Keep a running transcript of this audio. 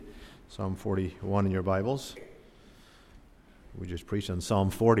Psalm 41 in your Bibles. We just preached on Psalm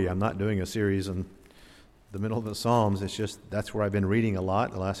 40. I'm not doing a series in the middle of the Psalms. It's just that's where I've been reading a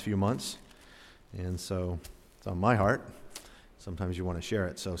lot the last few months. And so it's on my heart. Sometimes you want to share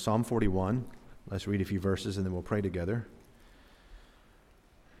it. So Psalm 41, let's read a few verses and then we'll pray together.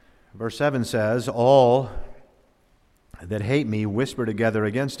 Verse 7 says, "All that hate me whisper together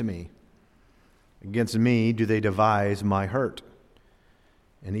against me. Against me do they devise my hurt.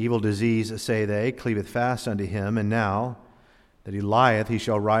 An evil disease, say they, cleaveth fast unto him, and now that he lieth, he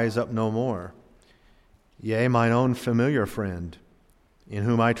shall rise up no more. Yea, mine own familiar friend, in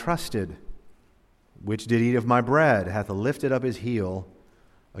whom I trusted, which did eat of my bread, hath lifted up his heel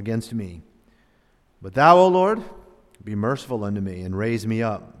against me. But thou, O Lord, be merciful unto me, and raise me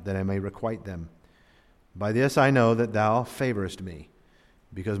up, that I may requite them. By this I know that thou favorest me,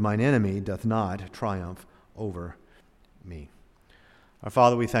 because mine enemy doth not triumph over me." Our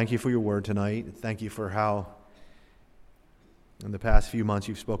Father, we thank you for your word tonight. Thank you for how in the past few months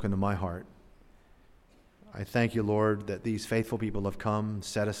you've spoken to my heart. I thank you, Lord, that these faithful people have come,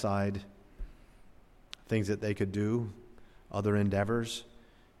 set aside things that they could do, other endeavors,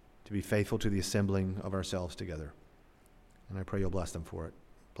 to be faithful to the assembling of ourselves together. And I pray you'll bless them for it.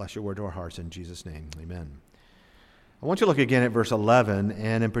 Bless your word to our hearts in Jesus' name. Amen. I want you to look again at verse 11,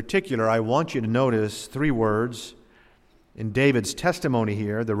 and in particular, I want you to notice three words in David's testimony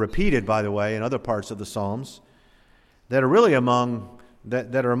here. They're repeated, by the way, in other parts of the Psalms that are really among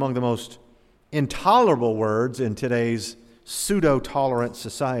the most intolerable words in today's pseudo-tolerant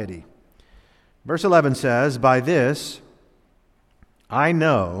society. Verse 11 says, "By this I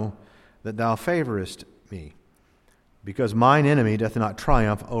know that thou favorest me, because mine enemy doth not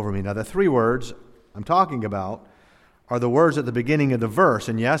triumph over me." Now, the three words I'm talking about are the words at the beginning of the verse,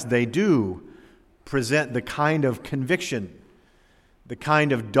 and yes, they do present the kind of conviction, the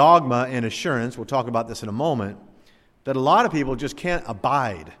kind of dogma and assurance, we'll talk about this in a moment, that a lot of people just can't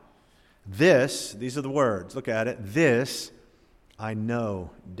abide. These are the words, look at it, "This I know,"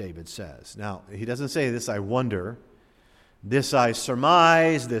 David says. Now, he doesn't say this I wonder, this I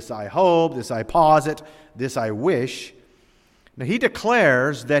surmise, this I hope, this I posit, this I wish. Now, he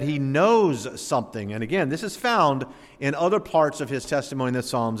declares that he knows something, and again, this is found in other parts of his testimony in the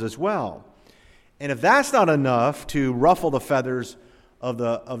Psalms as well. And if that's not enough to ruffle the feathers of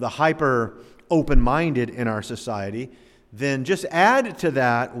the hyper open-minded in our society, then just add to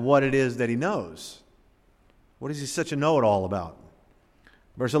that what it is that he knows. What is he such a know-it-all about?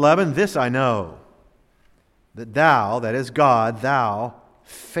 Verse 11, "This I know, that thou," that is God, "thou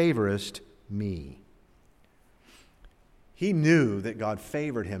favorest me." He knew that God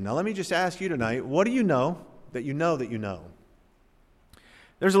favored him. Now let me just ask you tonight, what do you know that you know that you know?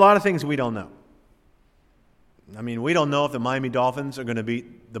 There's a lot of things we don't know. I mean, we don't know if the Miami Dolphins are going to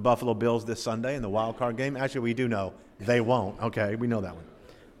beat the Buffalo Bills this Sunday in the wild card game. Actually, we do know they won't. Okay, we know that one.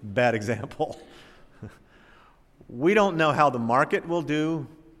 Bad example. We don't know how the market will do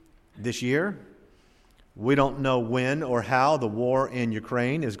this year. We don't know when or how the war in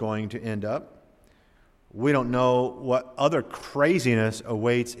Ukraine is going to end up. We don't know what other craziness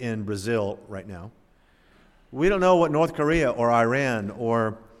awaits in Brazil right now. We don't know what North Korea or Iran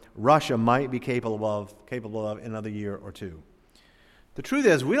or Russia might be capable of in another year or two. The truth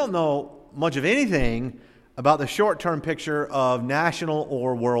is, we don't know much of anything about the short-term picture of national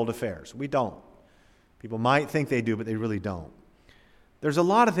or world affairs. We don't. People might think they do, but they really don't. There's a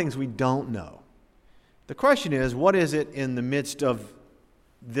lot of things we don't know. The question is, what is it in the midst of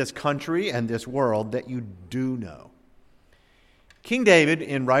this country and this world that you do know? King David,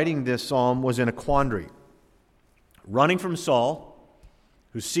 in writing this psalm, was in a quandary. Running from Saul,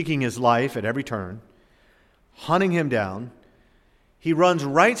 who's seeking his life at every turn, hunting him down, he runs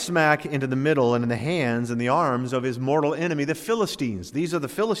right smack into the middle and in the hands and the arms of his mortal enemy, the Philistines. These are the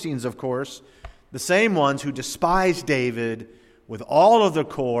Philistines, of course, the same ones who despised David with all of their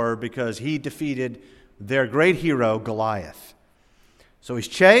core because he defeated their great hero, Goliath. So he's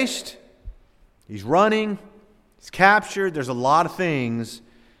chased, he's running, he's captured. There's a lot of things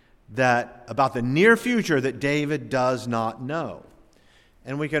that about the near future that David does not know.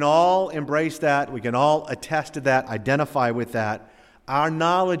 And we can all embrace that. We can all attest to that, identify with that. Our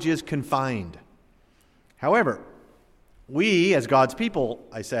knowledge is confined. However, we, as God's people,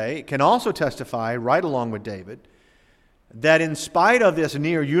 I say, can also testify, right along with David, that in spite of this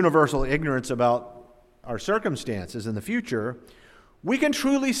near universal ignorance about our circumstances in the future, we can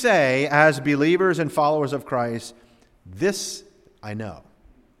truly say, as believers and followers of Christ, "This I know.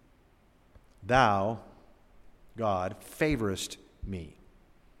 Thou, God, favorest me."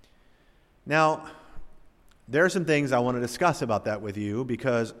 Now, there are some things I want to discuss about that with you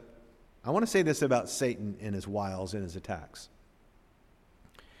because I want to say this about Satan and his wiles and his attacks.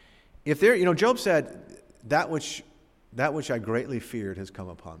 If there, Job said, that which I greatly feared has come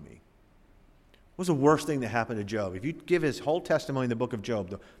upon me. What was the worst thing that happened to Job? If you give his whole testimony in the book of Job,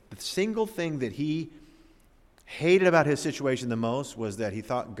 the single thing that he hated about his situation the most was that he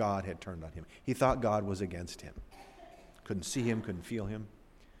thought God had turned on him. He thought God was against him. Couldn't see him, couldn't feel him.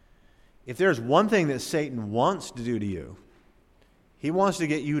 If there's one thing that Satan wants to do to you, he wants to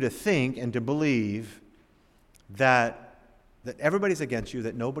get you to think and to believe that everybody's against you,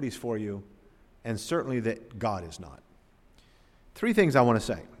 that nobody's for you, and certainly that God is not. Three things I want to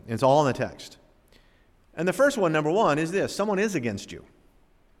say. It's all in the text. And the first one, number one, is this. Someone is against you.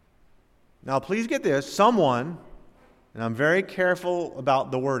 Now, please get this. Someone, and I'm very careful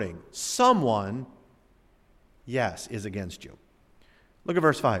about the wording, someone, yes, is against you. Look at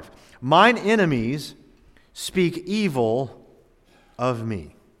verse 5. Mine enemies speak evil of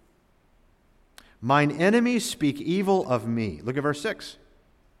me. Mine enemies speak evil of me. Look at verse 6.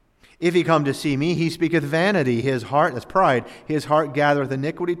 If he come to see me, he speaketh vanity. His heart, that's pride, his heart gathereth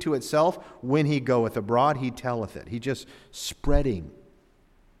iniquity to itself. When he goeth abroad, he telleth it. He's just spreading.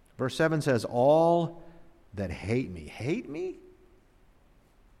 Verse 7 says, all that hate me. Hate me?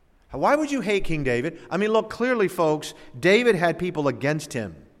 Why would you hate King David? I mean, look, clearly, folks, David had people against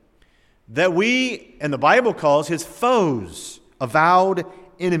him that we, and the Bible calls his foes, avowed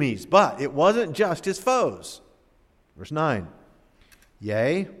enemies. But it wasn't just his foes. Verse 9.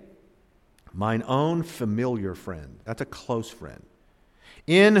 Yea, mine own familiar friend. That's a close friend.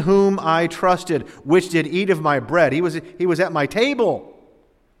 In whom I trusted, which did eat of my bread. He was at my table.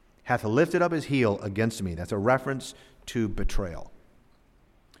 Hath lifted up his heel against me. That's a reference to betrayal.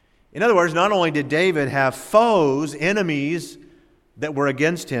 In other words, not only did David have foes, enemies that were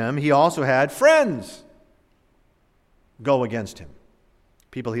against him, he also had friends go against him.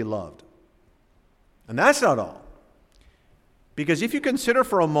 People he loved. And that's not all. Because if you consider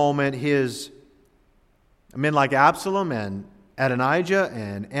for a moment his men like Absalom and Adonijah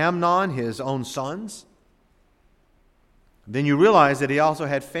and Amnon, his own sons, then you realize that he also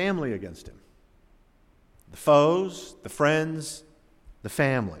had family against him. The foes, the friends, the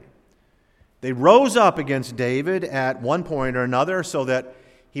family. They rose up against David at one point or another, so that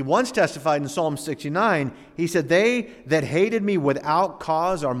he once testified in Psalm 69, he said, they that hated me without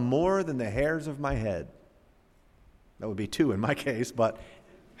cause are more than the hairs of my head. That would be two in my case, but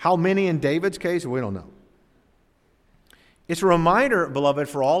how many in David's case, we don't know. It's a reminder, beloved,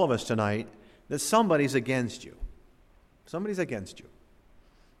 for all of us tonight, that somebody's against you. Somebody's against you.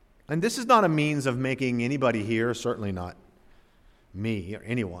 And this is not a means of making anybody here, certainly not me or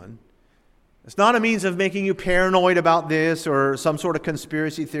anyone. It's not a means of making you paranoid about this or some sort of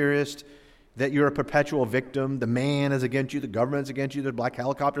conspiracy theorist that you're a perpetual victim. The man is against you. The government's against you. The black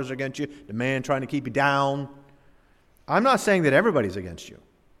helicopters are against you. The man trying to keep you down. I'm not saying that everybody's against you.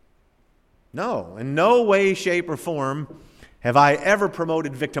 No, in no way, shape, or form have I ever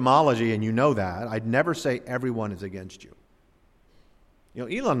promoted victimology, and you know that. I'd never say everyone is against you.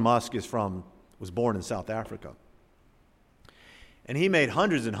 Elon Musk was born in South Africa. And he made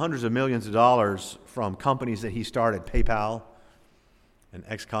hundreds and hundreds of millions of dollars from companies that he started, PayPal and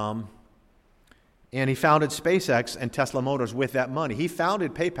XCOM. And he founded SpaceX and Tesla Motors with that money. He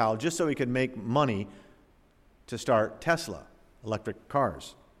founded PayPal just so he could make money to start Tesla, electric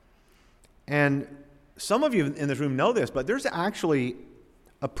cars. And some of you in this room know this, but there's actually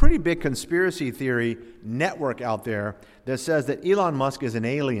a pretty big conspiracy theory network out there that says that Elon Musk is an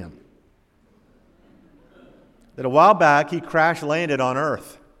alien. That a while back he crash landed on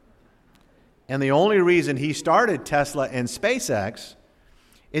Earth. And the only reason he started Tesla and SpaceX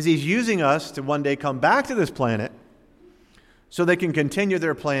is he's using us to one day come back to this planet so they can continue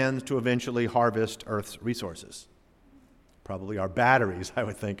their plans to eventually harvest Earth's resources. Probably our batteries, I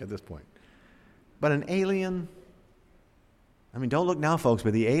would think, at this point. But an alien, don't look now, folks,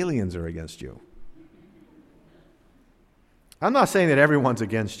 but the aliens are against you. I'm not saying that everyone's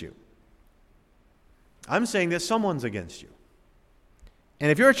against you. I'm saying that someone's against you.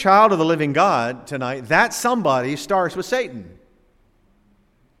 And if you're a child of the living God tonight, that somebody starts with Satan.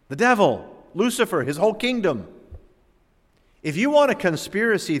 The devil, Lucifer, his whole kingdom. If you want a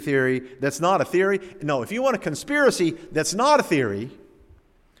conspiracy theory that's not a theory, if you want a conspiracy that's not a theory,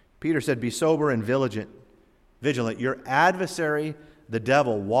 Peter said, be sober and vigilant. Your adversary, the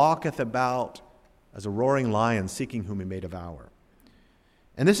devil, walketh about as a roaring lion, seeking whom he may devour.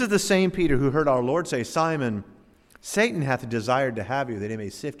 And this is the same Peter who heard our Lord say, Simon, Satan hath desired to have you, that he may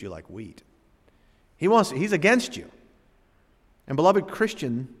sift you like wheat. He's against you. And beloved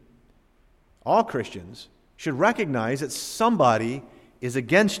Christian, all Christians should recognize that somebody is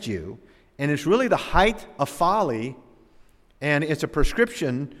against you, And it's really the height of folly, and it's a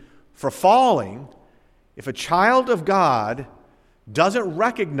prescription for falling if a child of God doesn't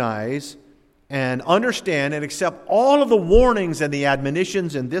recognize and understand and accept all of the warnings and the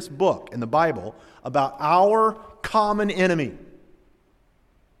admonitions in this book, in the Bible, about our common enemy.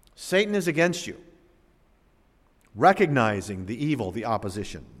 Satan is against you. Recognizing the evil, the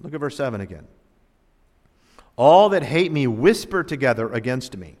opposition. Look at verse 7 again. All that hate me whisper together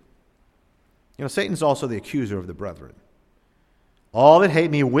against me. You know, Satan's also the accuser of the brethren. All that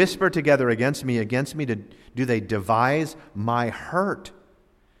hate me whisper together against me do they devise my hurt.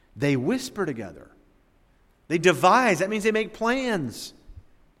 They whisper together. They devise. That means they make plans,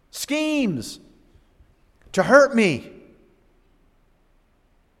 schemes to hurt me.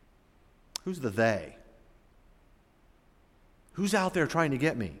 Who's the they? Who's out there trying to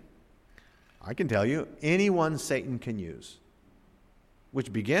get me? I can tell you, anyone Satan can use,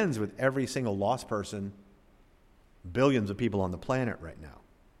 which begins with every single lost person, billions of people on the planet right now.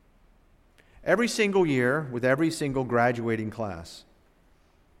 Every single year, with every single graduating class,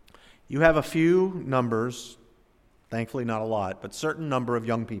 you have a few numbers, thankfully not a lot, but certain number of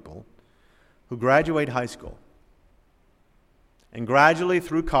young people who graduate high school and gradually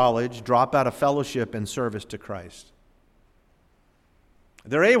through college drop out of fellowship and service to Christ.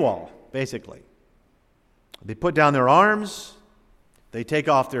 They're AWOL, basically. They put down their arms, they take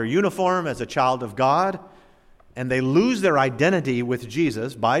off their uniform as a child of God, and they lose their identity with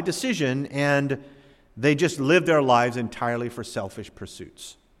Jesus by decision, and they just live their lives entirely for selfish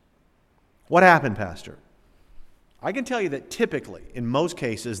pursuits. What happened, Pastor? I can tell you that typically, in most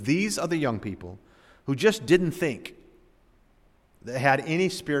cases, these are the young people who just didn't think they had any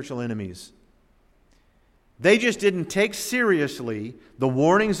spiritual enemies. They just didn't take seriously the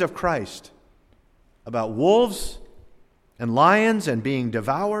warnings of Christ about wolves and lions and being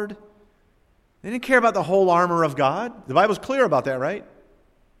devoured. They didn't care about the whole armor of God. The Bible's clear about that, right?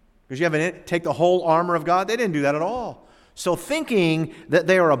 Because you have to take the whole armor of God. They didn't do that at all. So thinking that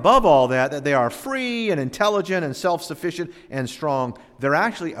they are above all that they are free and intelligent and self-sufficient and strong, they're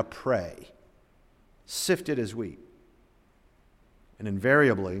actually a prey, sifted as wheat. And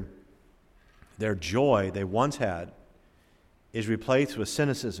invariably, their joy they once had is replaced with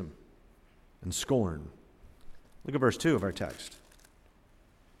cynicism and scorn. Look at verse 2 of our text.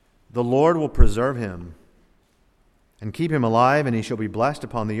 The Lord will preserve him and keep him alive, and he shall be blessed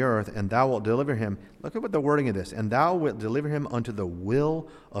upon the earth, and thou wilt deliver him. Look at what the wording of this. And thou wilt deliver him unto the will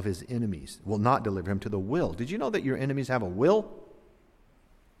of his enemies. Will not deliver him to the will. Did you know that your enemies have a will?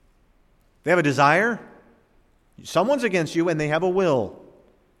 They have a desire. Someone's against you, and they have a will.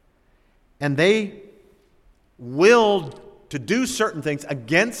 And they will to do certain things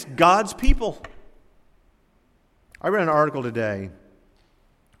against God's people. I read an article today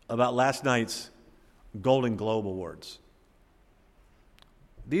about last night's Golden Globe Awards.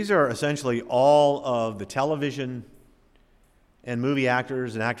 These are essentially all of the television and movie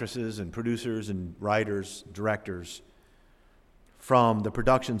actors and actresses and producers and writers, directors from the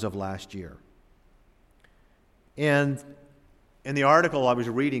productions of last year. And in the article, I was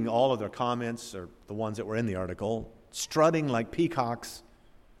reading all of their comments, or the ones that were in the article, strutting like peacocks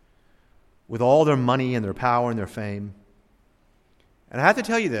with all their money and their power and their fame. And I have to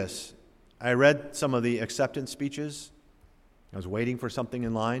tell you this. I read some of the acceptance speeches. I was waiting for something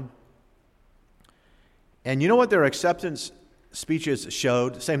in line. And you know what their acceptance speeches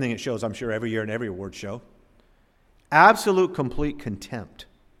showed? Same thing it shows, I'm sure, every year in every award show. Absolute, complete contempt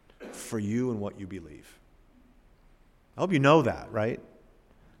for you and what you believe. I hope you know that, right?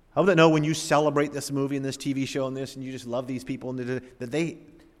 I hope that know when you celebrate this movie and this TV show and this, and you just love these people, and that they,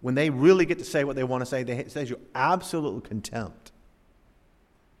 when they really get to say what they want to say, it says you absolute contempt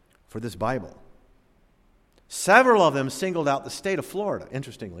for this Bible. Several of them singled out the state of Florida.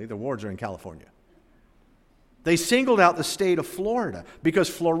 Interestingly, the awards are in California. They singled out the state of Florida because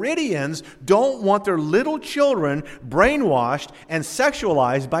Floridians don't want their little children brainwashed and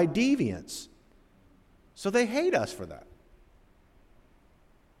sexualized by deviants. So they hate us for that.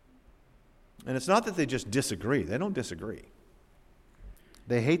 And it's not that they just disagree. They don't disagree.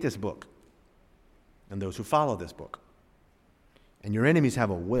 They hate this book and those who follow this book. And your enemies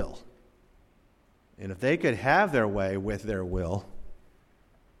have a will. And if they could have their way with their will,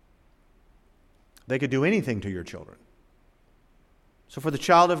 they could do anything to your children. So for the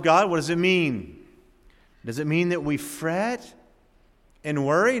child of God, what does it mean? Does it mean that we fret and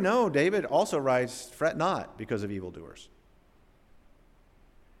worry? No, David also writes, fret not because of evildoers.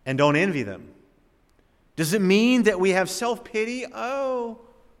 And don't envy them. Does it mean that we have self-pity? Oh,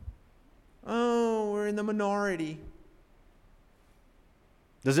 we're in the minority.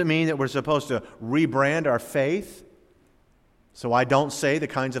 Does it mean that we're supposed to rebrand our faith so I don't say the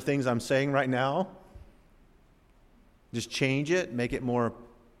kinds of things I'm saying right now? Just change it, make it more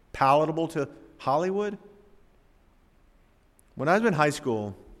palatable to Hollywood? When I was in high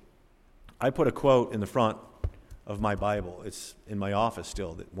school, I put a quote in the front of my Bible. It's in my office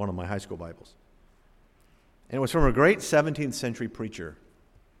still, one of my high school Bibles. And it was from a great 17th century preacher.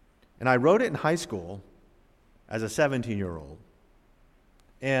 And I wrote it in high school as a 17-year-old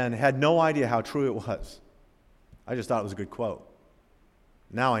and had no idea how true it was. I just thought it was a good quote.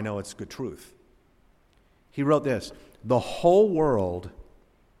 Now I know it's good truth. He wrote this: "The whole world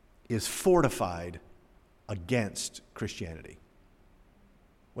is fortified against Christianity."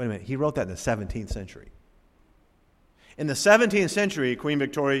 Wait a minute, he wrote that in the 17th century. In the 17th century, Queen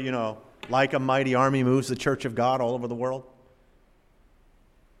Victoria, like a mighty army moves the church of God all over the world.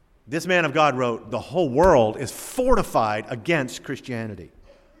 This man of God wrote, the whole world is fortified against Christianity.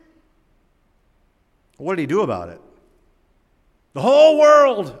 What did he do about it? The whole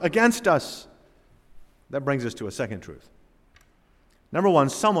world against us. That brings us to a second truth. Number one,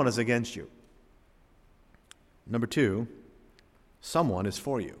 someone is against you. Number two, someone is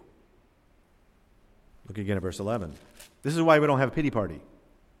for you. Look again at verse 11. This is why we don't have a pity party.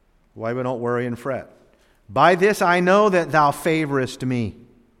 Why we don't worry and fret. "By this I know that thou favorest me."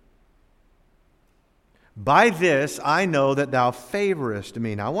 By this I know that thou favorest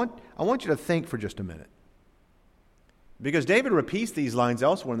me. Now I want you to think for just a minute. Because David repeats these lines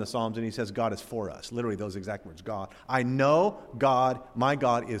elsewhere in the Psalms, and he says God is for us. Literally those exact words. God. I know God, my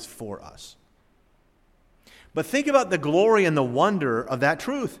God, is for us. But think about the glory and the wonder of that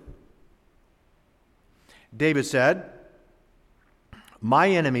truth. David said, "My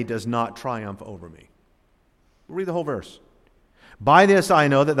enemy does not triumph over me." Read the whole verse. "By this I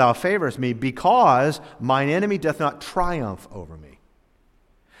know that thou favorest me, because mine enemy doth not triumph over me."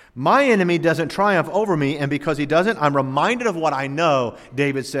 My enemy doesn't triumph over me, and because he doesn't, I'm reminded of what I know.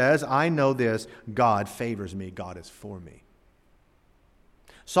 David says, I know this: God favors me. God is for me.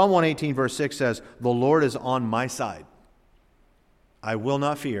 Psalm 118 verse 6 says, "The Lord is on my side. I will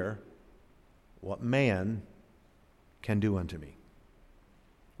not fear what man can do unto me."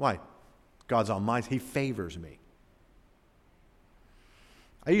 Why? God's on my side. He favors me.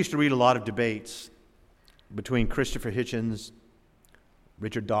 I used to read a lot of debates between Christopher Hitchens,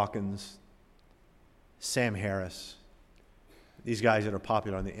 Richard Dawkins, Sam Harris, these guys that are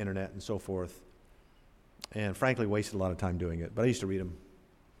popular on the internet and so forth, and frankly wasted a lot of time doing it, but I used to read them.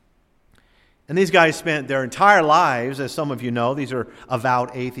 And these guys spent their entire lives, as some of you know, these are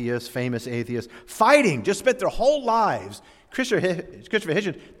avowed atheists, famous atheists, fighting, just spent their whole lives. Christopher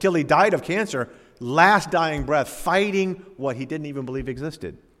Hitchens, till he died of cancer, last dying breath, fighting what he didn't even believe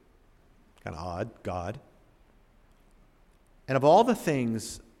existed. Kind of odd, God. And of all the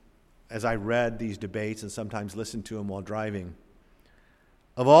things, as I read these debates and sometimes listened to them while driving,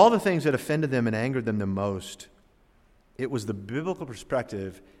 of all the things that offended them and angered them the most, it was the biblical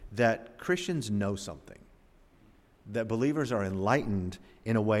perspective that Christians know something, that believers are enlightened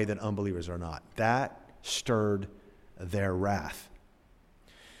in a way that unbelievers are not. That stirred their wrath.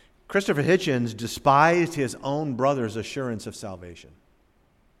 Christopher Hitchens despised his own brother's assurance of salvation.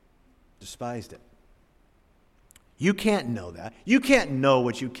 Despised it. You can't know that. You can't know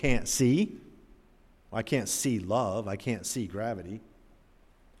what you can't see. I can't see love. I can't see gravity.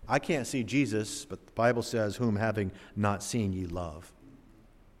 I can't see Jesus, but the Bible says, "Whom having not seen ye love."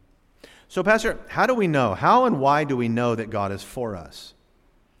 So, Pastor, how do we know? How and why do we know that God is for us?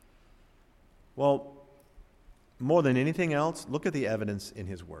 Well, more than anything else, look at the evidence in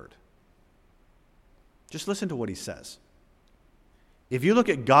His Word. Just listen to what He says. If you look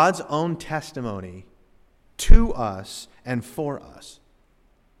at God's own testimony to us and for us.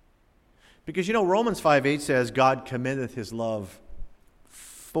 Because Romans 5:8 says, God commendeth His love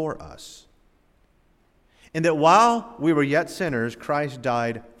for us. And that while we were yet sinners, Christ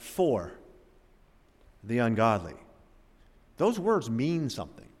died for the ungodly. Those words mean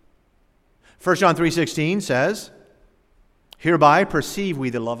something. 1 John 3:16 says, "Hereby perceive we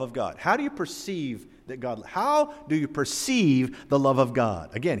the love of God." How do you perceive that God? How do you perceive the love of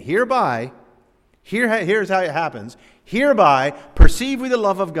God? Again, hereby, here's how it happens. Hereby perceive we the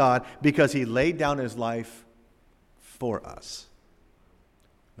love of God, because He laid down His life for us.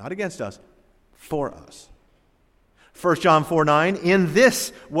 Not against us, for us. 1 John 4:9, "In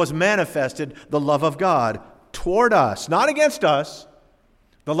this was manifested the love of God toward us," not against us.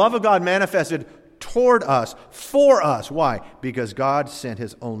 The love of God manifested toward us, for us. Why? Because God sent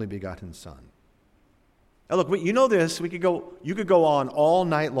His only begotten Son. Now look, you know this. You could go on all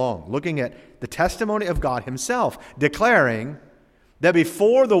night long looking at the testimony of God Himself, declaring that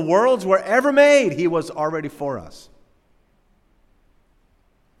before the worlds were ever made, He was already for us.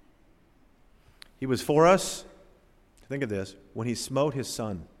 He was for us, think of this, when He smote His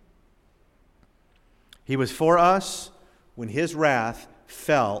Son. He was for us when His wrath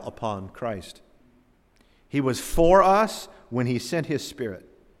fell upon Christ. He was for us when He sent His Spirit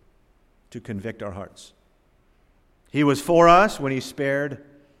to convict our hearts. He was for us when He spared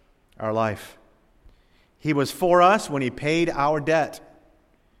our life. He was for us when He paid our debt.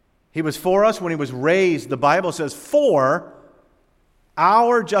 He was for us when He was raised, the Bible says, for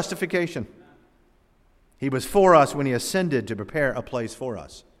our justification. He was for us when He ascended to prepare a place for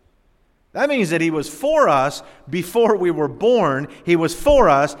us. That means that He was for us before we were born. He was for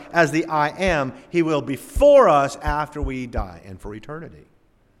us as the I Am. He will be for us after we die and for eternity.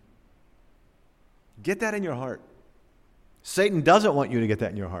 Get that in your heart. Satan doesn't want you to get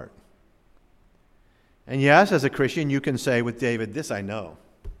that in your heart. And yes, as a Christian, you can say with David, this I know.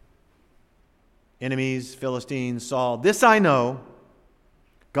 Enemies, Philistines, Saul, this I know.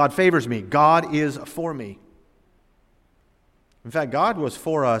 God favors me. God is for me. In fact, God was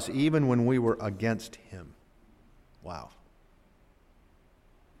for us even when we were against Him. Wow.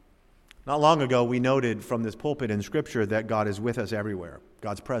 Not long ago, we noted from this pulpit in Scripture that God is with us everywhere.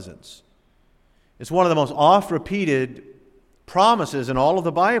 God's presence. It's one of the most oft-repeated promises in all of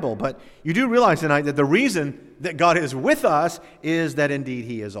the Bible. But you do realize tonight that the reason that God is with us is that indeed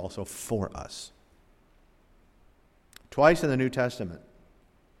He is also for us. Twice in the New Testament,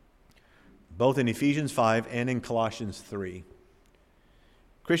 both in Ephesians 5 and in Colossians 3,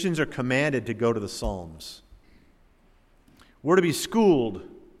 Christians are commanded to go to the Psalms. We're to be schooled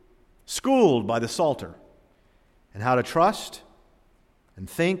by the Psalter, and how to trust and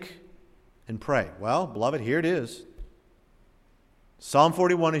think and pray. Well, beloved, here it is. Psalm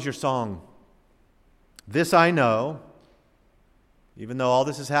 41 is your song. This I know, even though all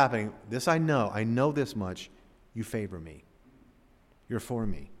this is happening, this I know this much, you favor me. You're for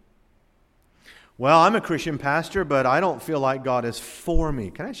me. Well, I'm a Christian pastor, but I don't feel like God is for me.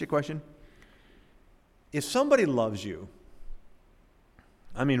 Can I ask you a question? If somebody loves you,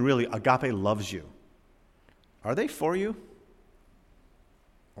 I mean really, agape loves you, are they for you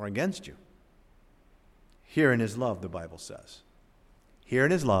or against you? Herein is love, the Bible says.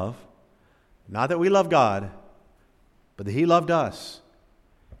 Herein is love, not that we love God, but that He loved us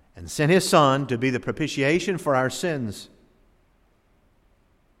and sent His Son to be the propitiation for our sins.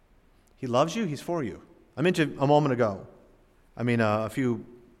 He loves you, He's for you. I mentioned a few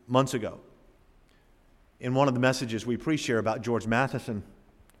months ago, in one of the messages we preached here about George Matheson,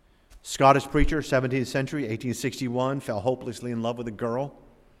 Scottish preacher, 17th century, 1861, fell hopelessly in love with a girl.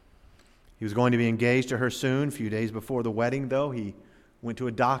 He was going to be engaged to her soon. A few days before the wedding, though, he went to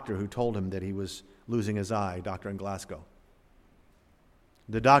a doctor who told him that he was losing his eye, a doctor in Glasgow.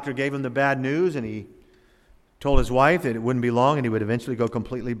 The doctor gave him the bad news, and he told his wife that it wouldn't be long and he would eventually go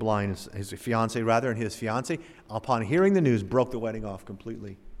completely blind. His fiancée, upon hearing the news, broke the wedding off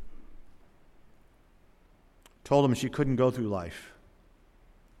completely. Told him she couldn't go through life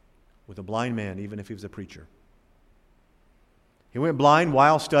with a blind man, even if he was a preacher. He went blind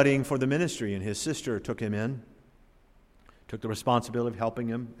while studying for the ministry, and his sister took him in, took the responsibility of helping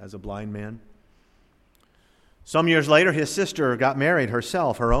him as a blind man. Some years later, his sister got married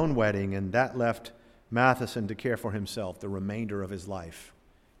herself, her own wedding, and that left Matheson to care for himself the remainder of his life.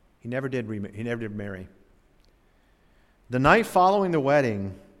 He never did marry. The night following the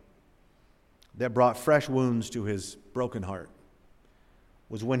wedding that brought fresh wounds to his broken heart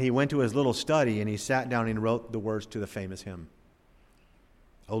was when he went to his little study and he sat down and wrote the words to the famous hymn,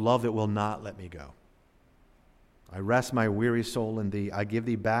 "O love that will not let me go. I rest my weary soul in thee. I give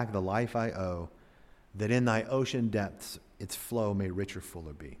thee back the life I owe, that in thy ocean depths its flow may richer,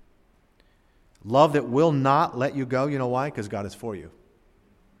 fuller be." Love that will not let you go. You know why? Because God is for you.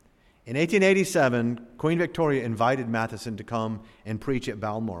 In 1887, Queen Victoria invited Matheson to come and preach at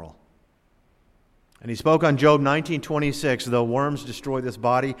Balmoral. And he spoke on Job 19:26, "Though worms destroy this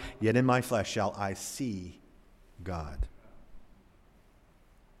body, yet in my flesh shall I see God."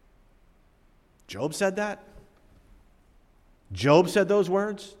 Job said that? Job said those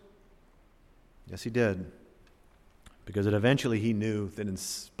words? Yes, he did. Because eventually he knew that in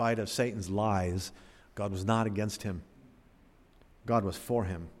spite of Satan's lies, God was not against him. God was for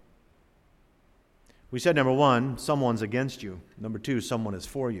him. We said, number one, someone's against you. Number two, someone is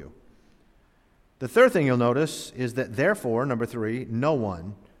for you. The third thing you'll notice is that therefore, number three, no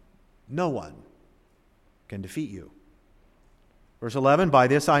one can defeat you. Verse 11, "By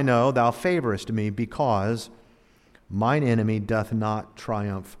this I know thou favorest me, because mine enemy doth not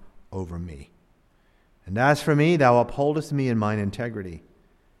triumph over me." And as for me, thou upholdest me in mine integrity,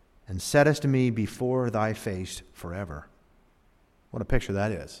 and settest me before thy face forever. What a picture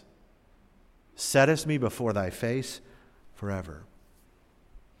that is. Settest me before thy face forever.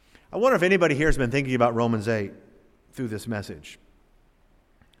 I wonder if anybody here has been thinking about Romans 8 through this message.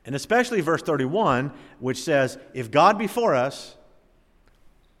 And especially verse 31, which says, if God be for us,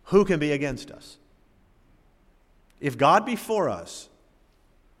 who can be against us? If God be for us,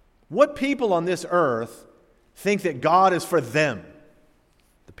 what people on this earth think that God is for them?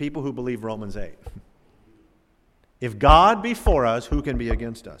 The people who believe Romans 8. If God be for us, who can be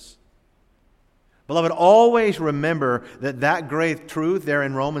against us? Beloved, always remember that great truth there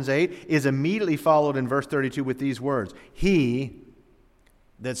in Romans 8 is immediately followed in verse 32 with these words. He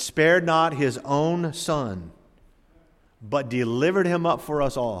that spared not his own son, but delivered him up for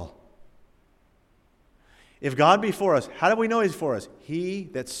us all. If God be for us, how do we know he's for us? He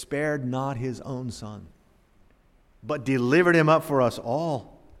that spared not his own son, but delivered him up for us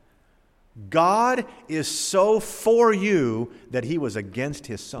all. God is so for you that he was against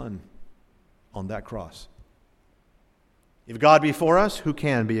his son on that cross. If God be for us, who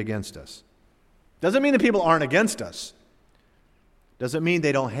can be against us? Doesn't mean that people aren't against us. Doesn't mean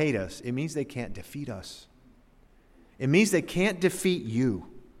they don't hate us. It means they can't defeat us. It means they can't defeat you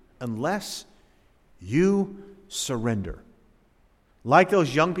unless you surrender. Like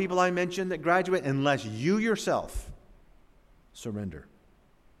those young people I mentioned that graduate, unless you yourself surrender.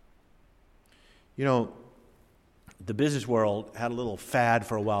 You know, the business world had a little fad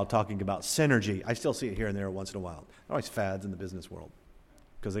for a while talking about synergy. I still see it here and there once in a while. There are always fads in the business world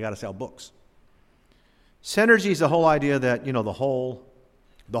because they got to sell books. Synergy is the whole idea that, you know, the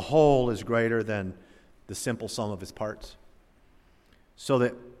whole is greater than the simple sum of its parts. So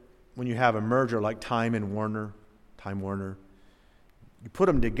that when you have a merger like Time Warner, you put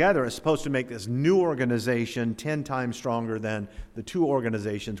them together, it's supposed to make this new organization 10 times stronger than the two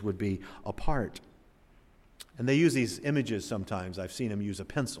organizations would be apart. And they use these images sometimes. I've seen them use a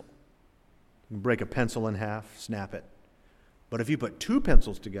pencil. You can break a pencil in half, snap it. But if you put two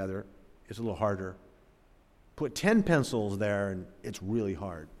pencils together, it's a little harder. Put 10 pencils there, and it's really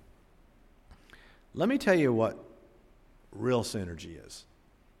hard. Let me tell you what real synergy is,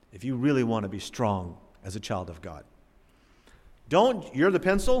 if you really want to be strong as a child of God. You're the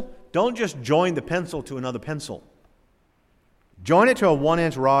pencil, don't just join the pencil to another pencil. Join it to a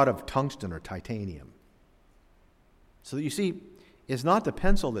 1-inch rod of tungsten or titanium. So that you see, it's not the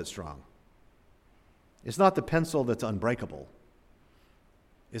pencil that's strong. It's not the pencil that's unbreakable.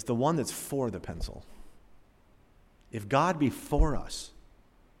 It's the one that's for the pencil. If God be for us,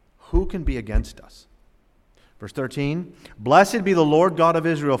 who can be against us? Verse 13, blessed be the Lord God of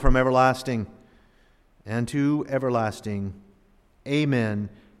Israel from everlasting and to everlasting. Amen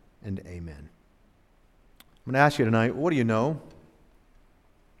and amen. I'm going to ask you tonight, what do you know?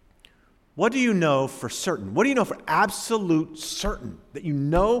 What do you know for certain? What do you know for absolute certain? That you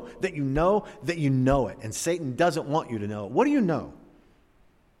know, that you know, that you know it. And Satan doesn't want you to know it. What do you know?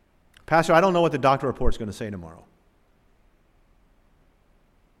 Pastor, I don't know what the doctor report is going to say tomorrow.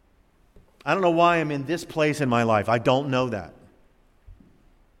 I don't know why I'm in this place in my life. I don't know that.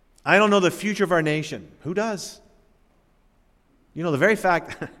 I don't know the future of our nation. Who does? You know, the very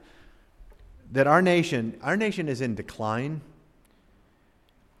fact that our nation is in decline.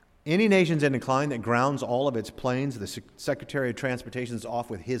 Any nation's in decline that grounds all of its planes, the Secretary of Transportation is off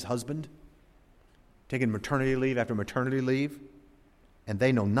with his husband, taking maternity leave after maternity leave, and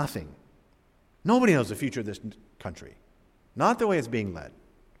they know nothing. Nobody knows the future of this country. Not the way it's being led.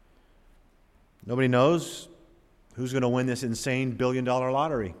 Nobody knows who's going to win this insane billion-dollar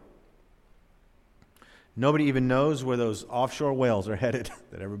lottery. Nobody even knows where those offshore whales are headed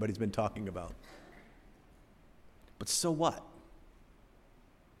that everybody's been talking about. But so what?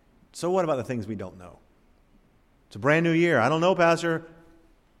 So what about the things we don't know? It's a brand new year. I don't know, Pastor.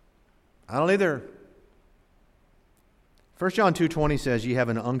 I don't either. 1 John 2:20 says, ye have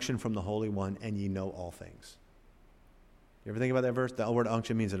an unction from the Holy One, and ye know all things. You ever think about that verse? The word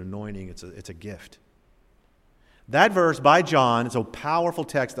unction means an anointing. It's a gift. That verse by John, it's a powerful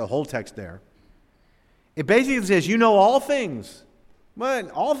text, the whole text there. It basically says, you know all things. What?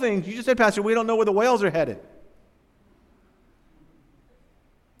 All things? You just said, Pastor, we don't know where the whales are headed.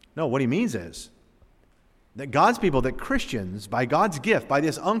 No, what he means is that God's people, that Christians, by God's gift, by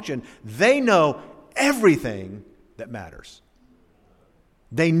this unction, they know everything that matters.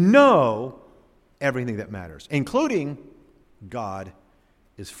 They know everything that matters, including God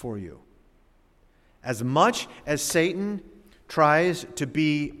is for you. As much as Satan tries to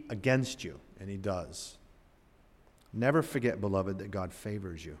be against you, and he does, never forget, beloved, that God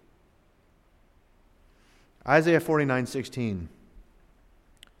favors you. Isaiah 49:16.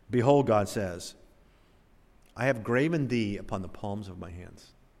 Behold, God says, I have graven thee upon the palms of my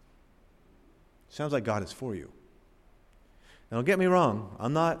hands. Sounds like God is for you. Now, don't get me wrong.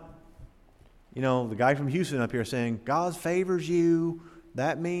 I'm not, the guy from Houston up here saying, God favors you.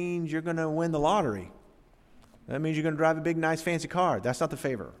 That means you're going to win the lottery. That means you're going to drive a big, nice, fancy car. That's not the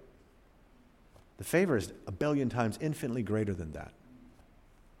favor. The favor is a billion times infinitely greater than that.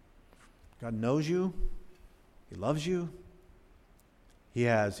 God knows you. He loves you. He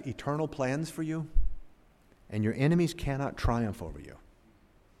has eternal plans for you. And your enemies cannot triumph over you.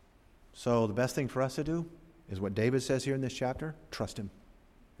 So the best thing for us to do is what David says here in this chapter. Trust him.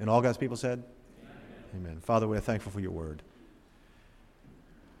 And all God's people said? Amen. Father, we are thankful for your word.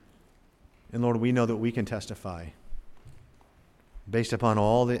 And Lord, we know that we can testify based upon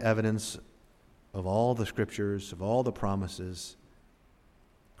all the evidence of all the scriptures, of all the promises.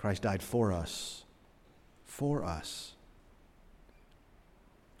 Christ died for us. For us.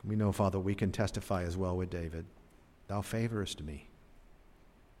 We know, Father, we can testify as well with David. Thou favorest me.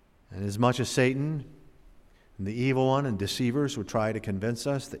 And as much as Satan and the evil one and deceivers would try to convince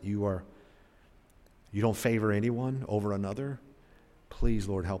us that you don't favor anyone over another, please,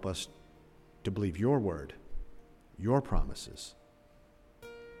 Lord, help us to believe your word, your promises.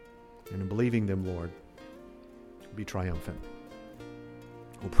 And in believing them, Lord, be triumphant.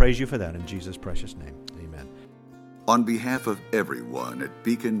 We'll praise you for that in Jesus' precious name. Amen. On behalf of everyone at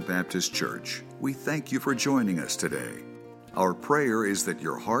Beacon Baptist Church, we thank you for joining us today. Our prayer is that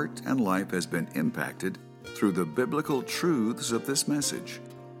your heart and life has been impacted through the biblical truths of this message.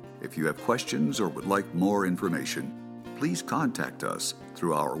 If you have questions or would like more information, please contact us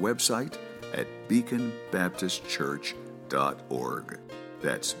through our website at beaconbaptistchurch.org.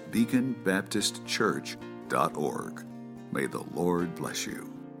 That's beaconbaptistchurch.org. May the Lord bless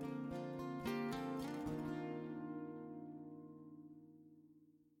you.